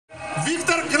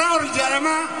Dr. Crowl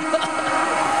Jarama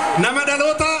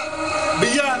Namadalota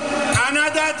Bia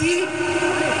Canadati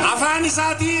Afani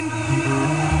Satin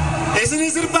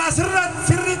Esinisir Basrat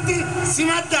Siriti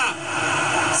Simada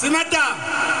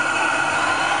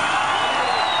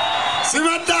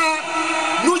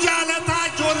Nujalata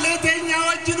Jolete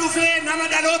Nyawajidufe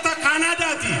Namadalota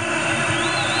Canadati.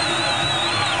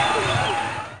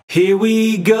 Here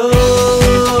we go,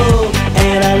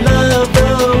 and I love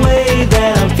the way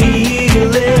that I'm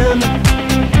feeling.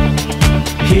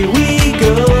 Here we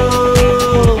go,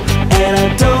 and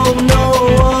I don't know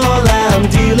all I'm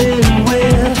dealing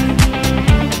with.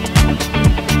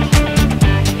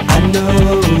 I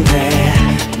know that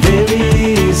there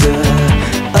is a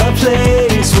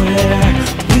place where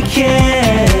we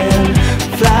can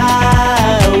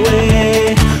fly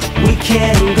away, we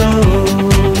can go.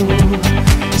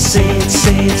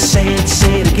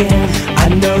 Say it again. I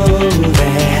know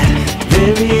that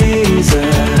there is a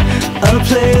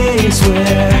place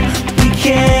where we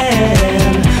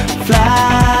can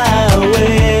fly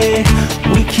away,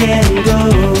 we can go.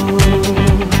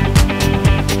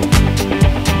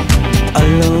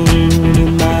 Alone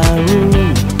in my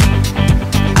room,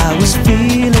 I was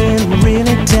feeling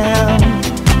really down.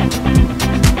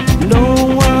 No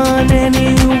one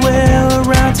anywhere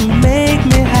around to make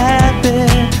me happy,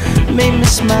 made me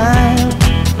smile.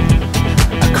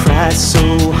 I cried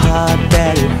so hard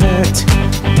that it hurt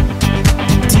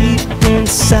deep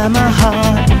inside my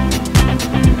heart.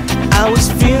 I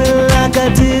was feeling like I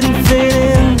didn't fit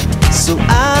in, so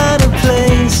out of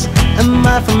place. Am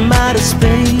I from outer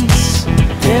space?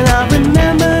 And I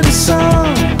remember the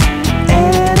song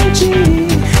Energy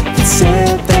that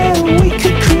said that we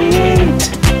could create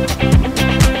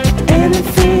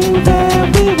anything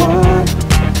that we want,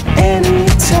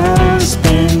 anytime,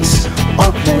 space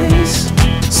or place.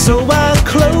 So I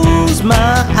closed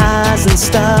my eyes and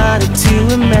started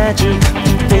to imagine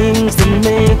the things that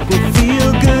make me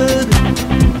feel good,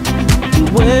 and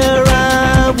where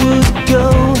I would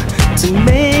go to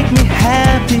make me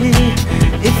happy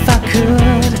if I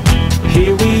could.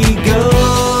 Here we go,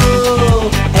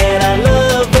 and I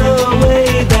love the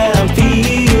way that I'm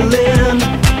feeling.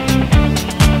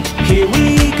 Here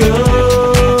we go,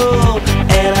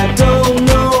 and I don't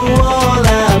know all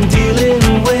I'm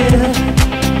dealing with.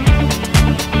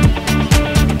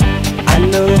 I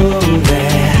know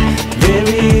that there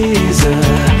is a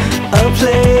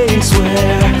place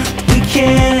where we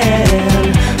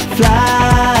can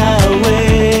fly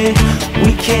away,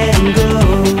 we can go.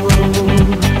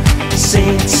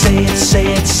 Say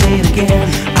it again.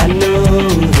 I know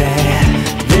that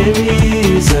there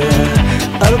is a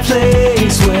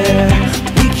place where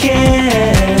we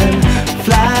can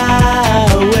fly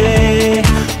away,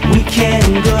 we can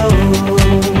go.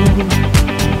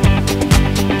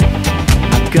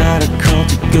 I got a call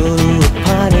to go to a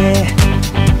party.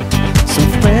 Some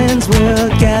friends were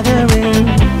gathering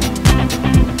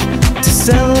to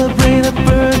celebrate a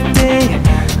birthday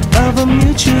of a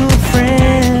mutual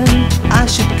friend. I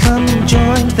should come and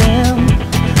join them.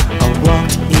 I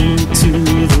walked into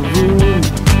the room.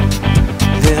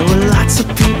 There were lots of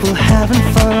people having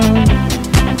fun,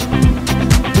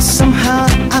 but somehow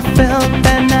I felt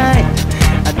that night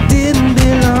I didn't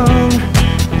belong.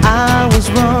 I was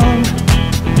wrong.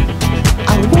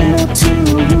 I went up to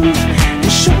the roof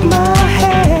and shook my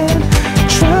head,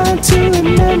 trying to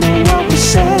remember what we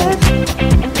said,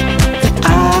 that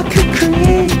I could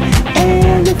create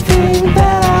anything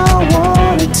that I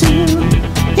wanted to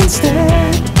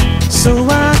instead. So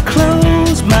I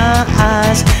closed my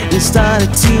eyes and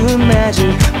started to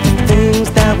imagine the things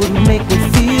that would make me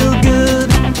feel good,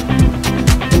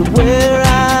 and where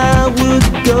I would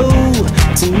go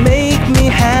to make me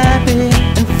happy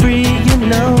and free, you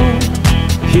know.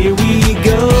 Here we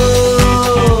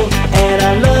go, and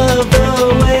I love the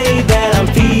way that I'm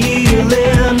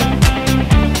feeling.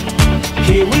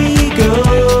 Here we go,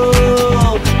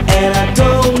 and I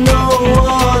don't know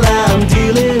all I'm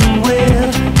dealing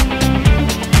with.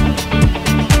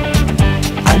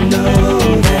 I know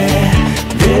that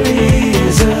there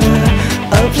is a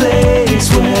place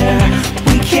where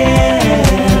we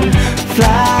can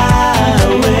fly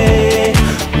away,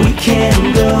 we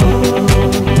can go.